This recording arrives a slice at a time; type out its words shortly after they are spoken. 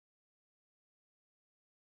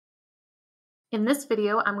In this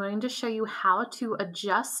video, I'm going to show you how to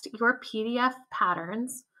adjust your PDF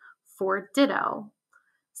patterns for Ditto.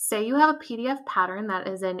 Say you have a PDF pattern that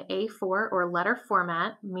is in A4 or letter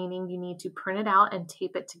format, meaning you need to print it out and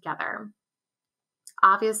tape it together.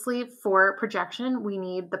 Obviously, for projection, we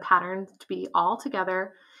need the pattern to be all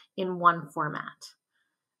together in one format.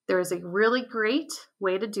 There is a really great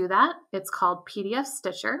way to do that. It's called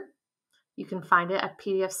PDFStitcher. You can find it at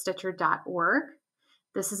PDFStitcher.org.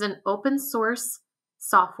 This is an open source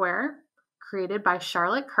software created by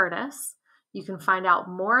Charlotte Curtis. You can find out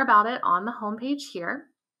more about it on the homepage here.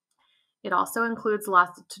 It also includes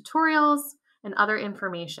lots of tutorials and other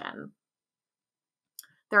information.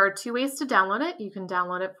 There are two ways to download it. You can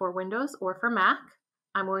download it for Windows or for Mac.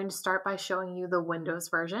 I'm going to start by showing you the Windows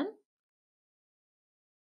version.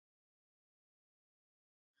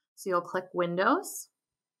 So you'll click Windows,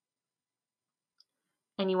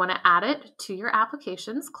 and you want to add it to your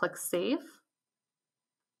applications. Click Save.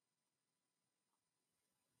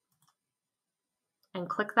 And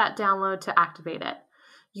click that download to activate it.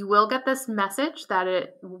 You will get this message that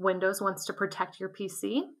Windows wants to protect your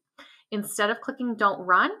PC. Instead of clicking Don't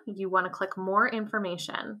Run, you want to click More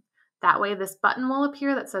Information. That way this button will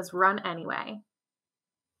appear that says Run Anyway.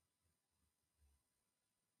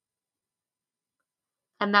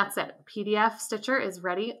 And that's it. PDFStitcher is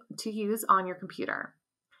ready to use on your computer.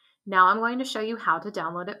 Now I'm going to show you how to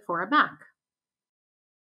download it for a Mac.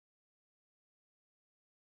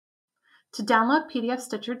 To download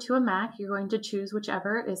PDFStitcher to a Mac, you're going to choose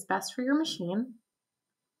whichever is best for your machine.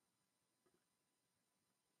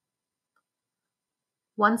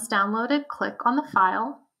 Once downloaded, click on the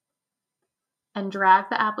file and drag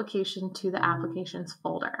the application to the Applications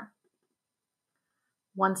folder.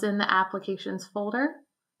 Once in the Applications folder,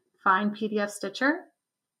 find PDFStitcher.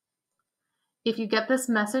 If you get this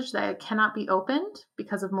message that it cannot be opened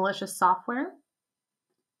because of malicious software,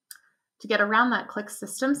 to get around that, click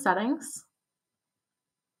System Settings,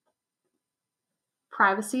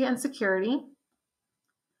 Privacy and Security,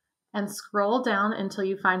 and scroll down until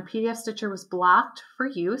you find PDFStitcher was blocked for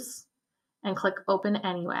use, and click Open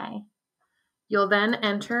Anyway. You'll then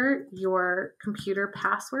enter your computer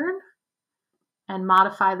password and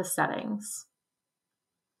modify the settings.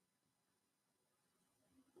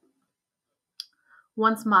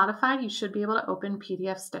 Once modified, you should be able to open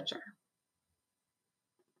PDFStitcher.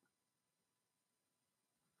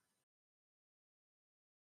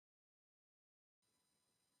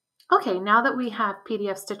 Okay, now that we have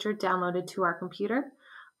PDFStitcher downloaded to our computer,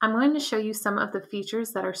 I'm going to show you some of the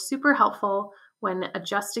features that are super helpful when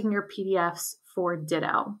adjusting your PDFs for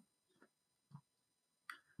Ditto.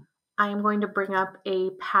 I am going to bring up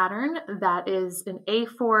a pattern that is an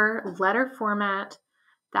A4 letter format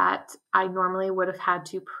that I normally would have had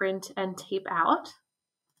to print and tape out.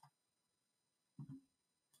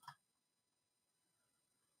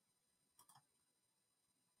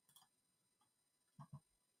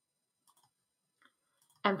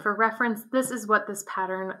 And for reference, this is what this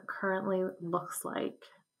pattern currently looks like.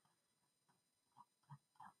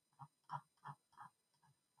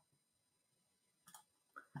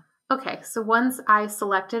 Okay, so once I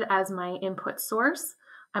select it as my input source,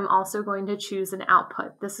 I'm also going to choose an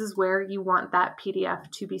output. This is where you want that PDF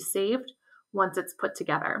to be saved once it's put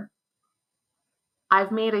together.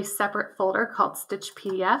 I've made a separate folder called Stitch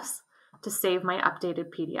PDFs to save my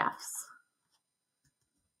updated PDFs.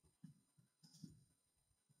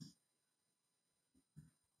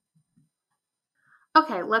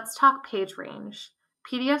 Okay, let's talk page range.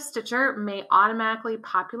 PDFStitcher may automatically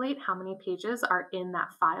populate how many pages are in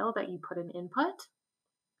that file that you put in input.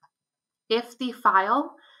 If the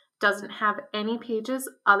file doesn't have any pages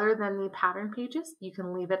other than the pattern pages, you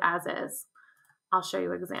can leave it as is. I'll show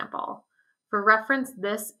you an example. For reference,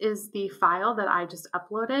 this is the file that I just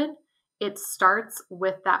uploaded. It starts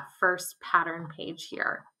with that first pattern page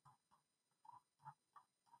here.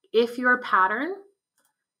 If your pattern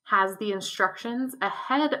has the instructions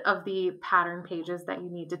ahead of the pattern pages that you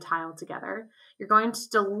need to tile together, you're going to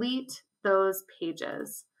delete those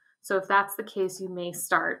pages. So if that's the case, you may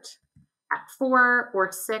start at 4 or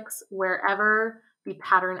 6, wherever the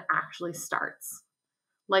pattern actually starts.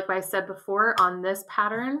 Like I said before, on this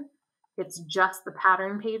pattern, it's just the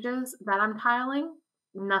pattern pages that I'm tiling.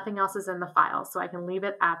 Nothing else is in the file, so I can leave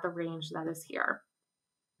it at the range that is here.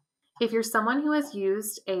 If you're someone who has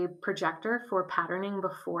used a projector for patterning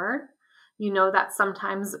before, you know that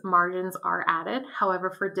sometimes margins are added.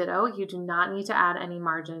 However, for Ditto, you do not need to add any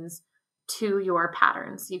margins to your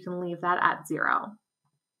patterns. You can leave that at 0.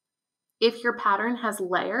 If your pattern has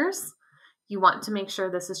layers, you want to make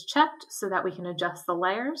sure this is checked so that we can adjust the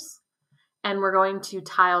layers. and we're going to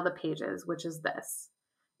tile the pages, which is this.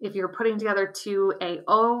 If you're putting together two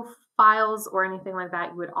AO files or anything like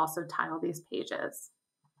that, you would also tile these pages.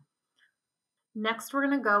 Next, we're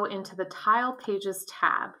going to go into the Tile Pages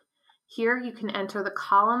tab. Here you can enter the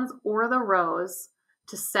columns or the rows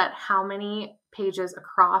to set how many pages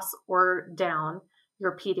across or down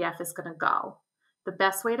your PDF is going to go. The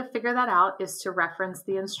best way to figure that out is to reference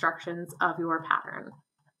the instructions of your pattern.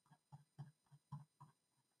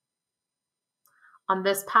 On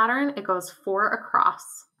this pattern, it goes 4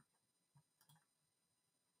 across.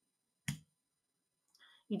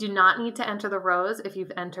 You do not need to enter the rows if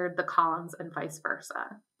you've entered the columns and vice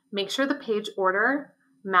versa. Make sure the page order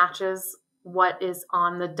matches what is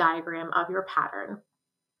on the diagram of your pattern.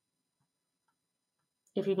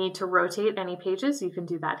 If you need to rotate any pages, you can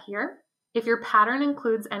do that here. If your pattern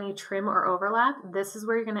includes any trim or overlap, this is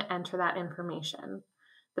where you're going to enter that information.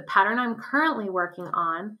 The pattern I'm currently working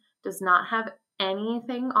on does not have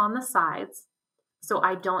anything on the sides, so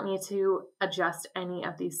I don't need to adjust any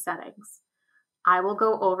of these settings. I will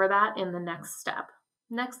go over that in the next step.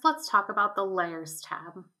 Next, let's talk about the Layers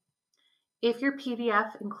tab. If your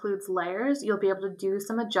PDF includes layers, you'll be able to do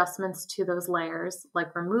some adjustments to those layers,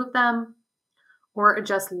 like remove them or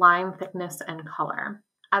adjust line thickness and color.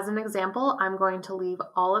 As an example, I'm going to leave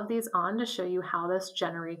all of these on to show you how this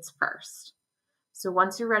generates first. So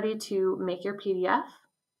once you're ready to make your PDF,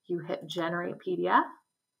 you hit Generate PDF.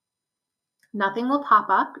 Nothing will pop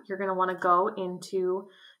up. You're going to want to go into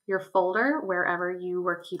your folder wherever you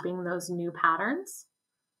were keeping those new patterns.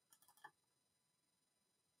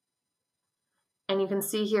 And you can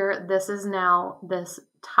see here, this is now, this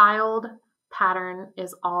tiled pattern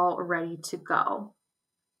is all ready to go.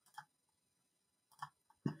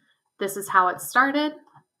 This is how it started,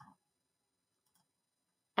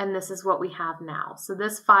 and this is what we have now. So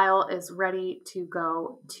this file is ready to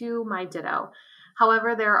go to my Ditto.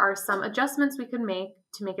 However, there are some adjustments we can make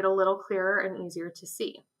to make it a little clearer and easier to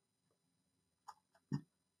see.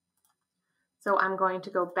 So I'm going to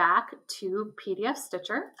go back to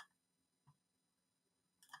PDFStitcher.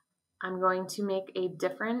 I'm going to make a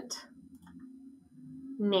different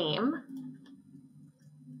name.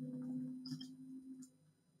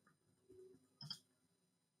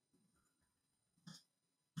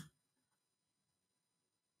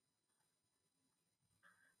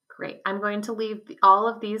 Great. I'm going to leave all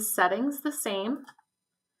of these settings the same.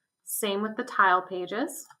 Same with the tile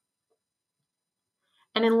pages.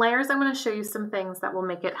 And in layers, I'm going to show you some things that will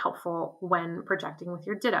make it helpful when projecting with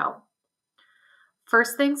your Ditto.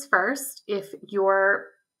 First things first, if your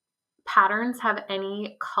patterns have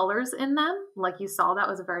any colors in them, like you saw, that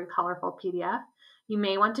was a very colorful PDF, you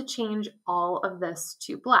may want to change all of this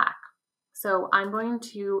to black. So I'm going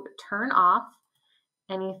to turn off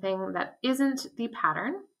anything that isn't the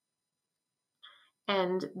pattern.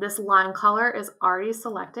 And this line color is already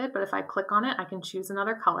selected, but if I click on it, I can choose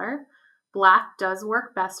another color. Black does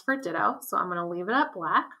work best for Ditto, so I'm going to leave it at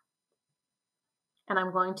black. And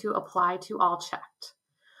I'm going to apply to all checked.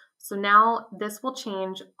 So now this will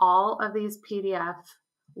change all of these PDF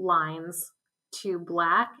lines to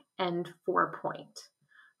black and 4 point.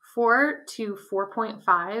 4 to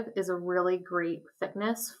 4.5 is a really great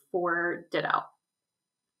thickness for Ditto.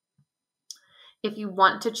 If you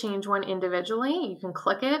want to change one individually, you can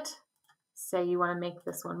click it. Say you want to make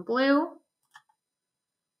this one blue,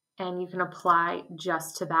 and you can apply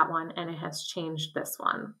just to that one, and it has changed this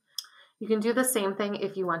one. You can do the same thing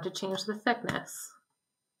if you want to change the thickness.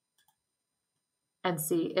 And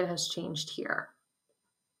see, it has changed here.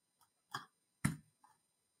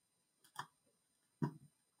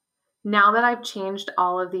 Now that I've changed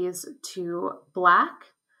all of these to black,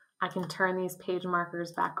 I can turn these page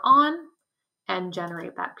markers back on and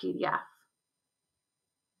generate that PDF.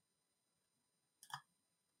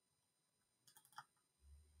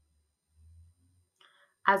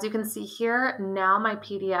 As you can see here, now my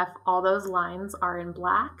PDF, all those lines are in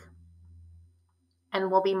black and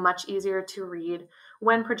will be much easier to read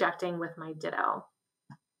when projecting with my Ditto.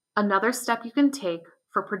 Another step you can take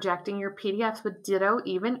for projecting your PDFs with Ditto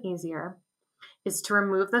even easier is to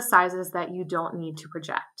remove the sizes that you don't need to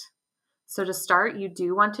project. So to start, you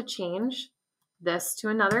do want to change this to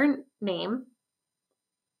another name,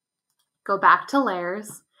 go back to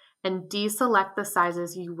layers, and deselect the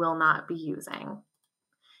sizes you will not be using.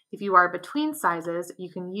 If you are between sizes, you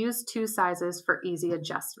can use 2 sizes for easy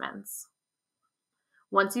adjustments.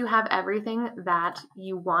 Once you have everything that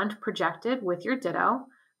you want projected with your Ditto,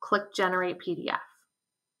 click Generate PDF.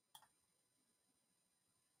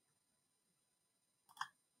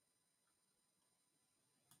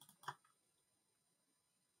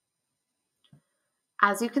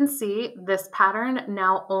 As you can see, this pattern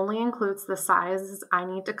now only includes the sizes I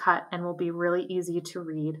need to cut and will be really easy to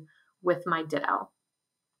read with my Ditto.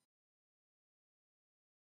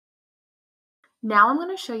 Now I'm going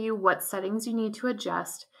to show you what settings you need to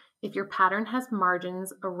adjust if your pattern has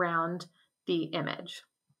margins around the image.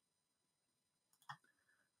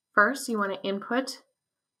 First, you want to input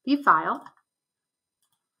the file,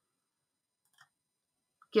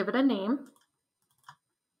 give it a name,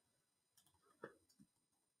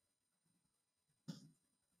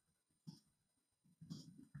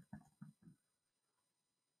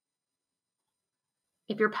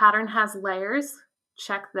 if your pattern has layers,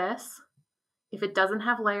 check this. If it doesn't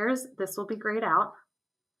have layers, this will be grayed out.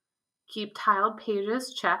 Keep tiled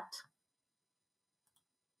pages checked.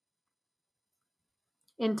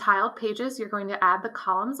 In tiled pages, you're going to add the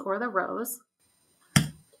columns or the rows.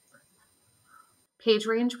 Page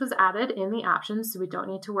range was added in the options, so we don't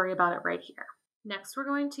need to worry about it right here. Next, we're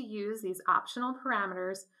going to use these optional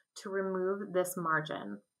parameters to remove this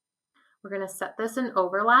margin. We're going to set this in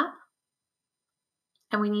overlap,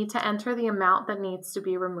 and we need to enter the amount that needs to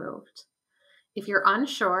be removed. If you're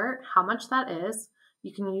unsure how much that is,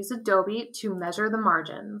 you can use Adobe to measure the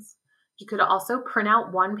margins. You could also print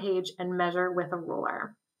out one page and measure with a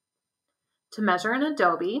ruler. To measure in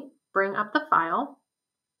Adobe, bring up the file,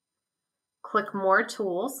 click More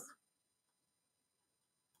Tools,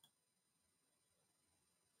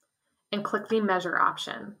 and click the Measure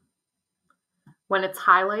option. When it's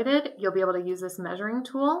highlighted, you'll be able to use this measuring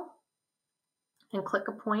tool and click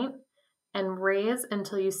a point and raise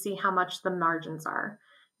until you see how much the margins are.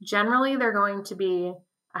 Generally, they're going to be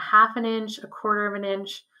a half an inch, a quarter of an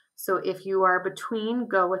inch. So if you are between,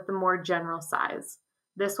 go with the more general size.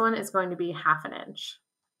 This one is going to be half an inch.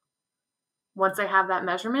 Once I have that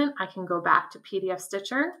measurement, I can go back to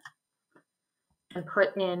PDFStitcher and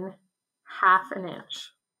put in half an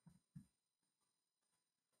inch.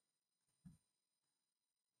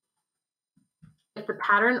 If the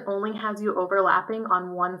pattern only has you overlapping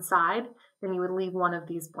on one side, then you would leave one of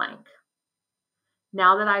these blank.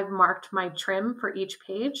 Now that I've marked my trim for each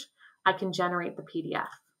page, I can generate the PDF.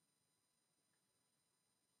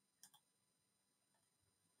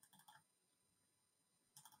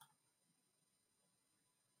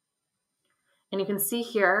 And you can see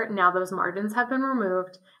here, now those margins have been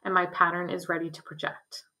removed and my pattern is ready to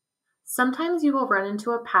project. Sometimes you will run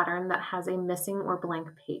into a pattern that has a missing or blank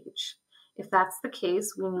page. If that's the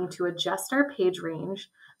case, we need to adjust our page range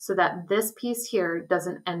so that this piece here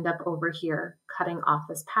doesn't end up over here, cutting off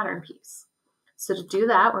this pattern piece. So to do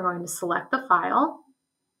that, we're going to select the file,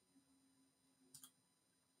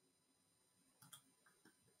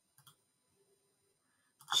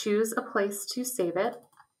 choose a place to save it,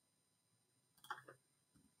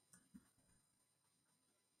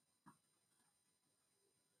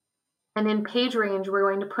 and in page range, we're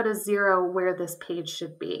going to put a 0 where this page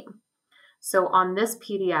should be. So on this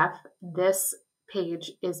PDF, this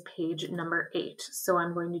page is page number 8. So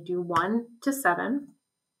I'm going to do 1 to 7,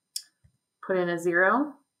 put in a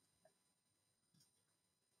 0,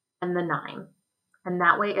 and the 9. And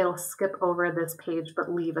that way it'll skip over this page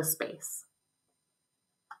but leave a space.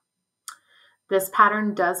 This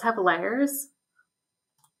pattern does have layers.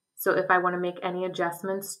 So if I want to make any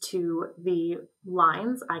adjustments to the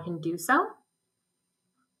lines, I can do so.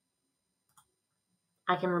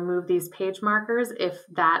 I can remove these page markers if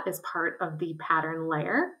that is part of the pattern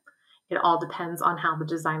layer. It all depends on how the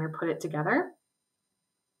designer put it together.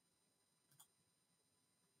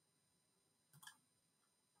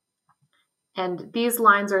 And these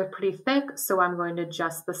lines are pretty thick, so I'm going to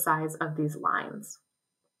adjust the size of these lines.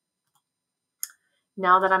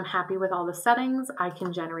 Now that I'm happy with all the settings, I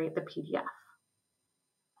can generate the PDF.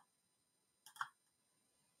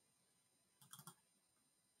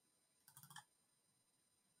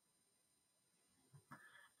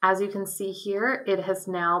 As you can see here, it has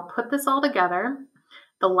now put this all together.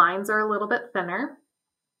 The lines are a little bit thinner.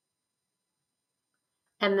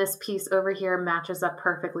 And this piece over here matches up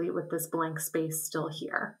perfectly with this blank space still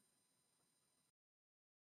here.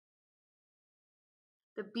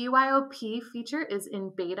 The BYOP feature is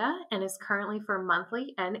in beta and is currently for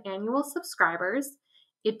monthly and annual subscribers.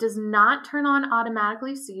 It does not turn on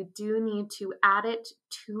automatically, so you do need to add it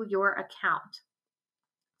to your account.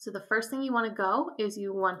 So the first thing you want to go is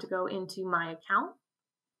you want to go into My Account,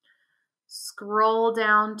 scroll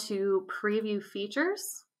down to Preview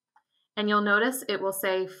Features, and you'll notice it will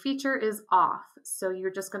say Feature is off. So you're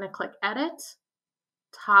just going to click Edit,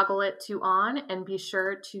 toggle it to On, and be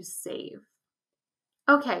sure to save.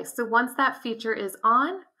 Okay, so once that feature is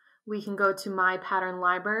on, we can go to My Pattern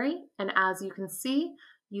Library, and as you can see,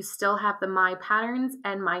 you still have the My Patterns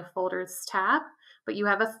and My Folders tab, but you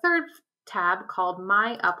have a third tab called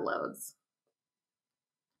My Uploads.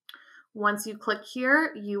 Once you click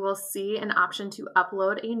here, you will see an option to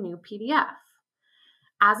upload a new PDF.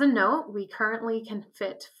 As a note, we currently can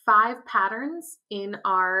fit 5 patterns in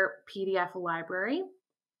our PDF library.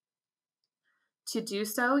 To do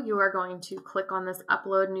so, you are going to click on this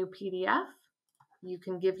Upload New PDF. You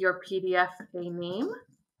can give your PDF a name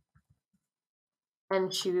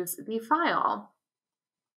and choose the file.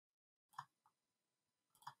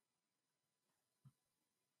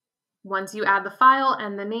 Once you add the file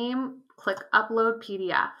and the name, click Upload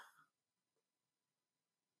PDF.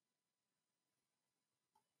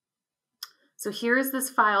 So here's this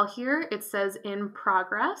file here. It says in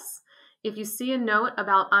progress. If you see a note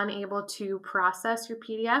about unable to process your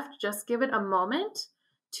PDF, just give it a moment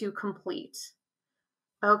to complete.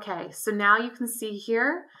 Okay, so now you can see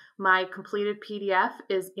here, my completed PDF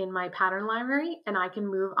is in my pattern library, and I can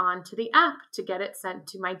move on to the app to get it sent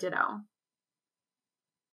to my Ditto.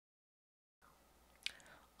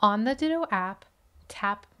 On the Ditto app,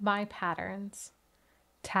 tap My Patterns.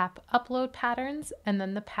 Tap Upload Patterns and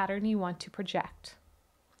then the pattern you want to project.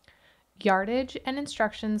 Yardage and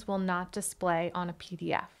instructions will not display on a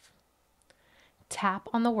PDF. Tap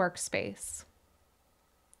on the workspace.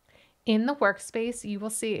 In the workspace, you will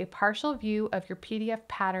see a partial view of your PDF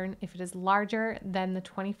pattern if it is larger than the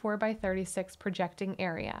 24 by 36 projecting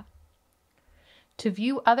area. To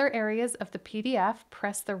view other areas of the PDF,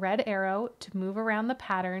 press the red arrow to move around the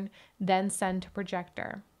pattern, then send to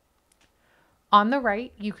projector. On the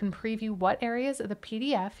right, you can preview what areas of the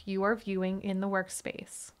PDF you are viewing in the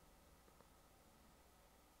workspace.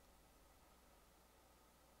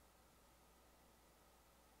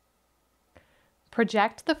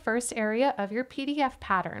 Project the first area of your PDF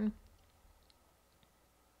pattern.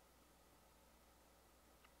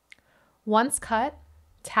 Once cut,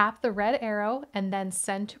 tap the red arrow and then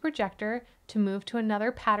send to projector to move to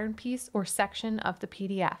another pattern piece or section of the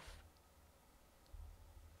PDF.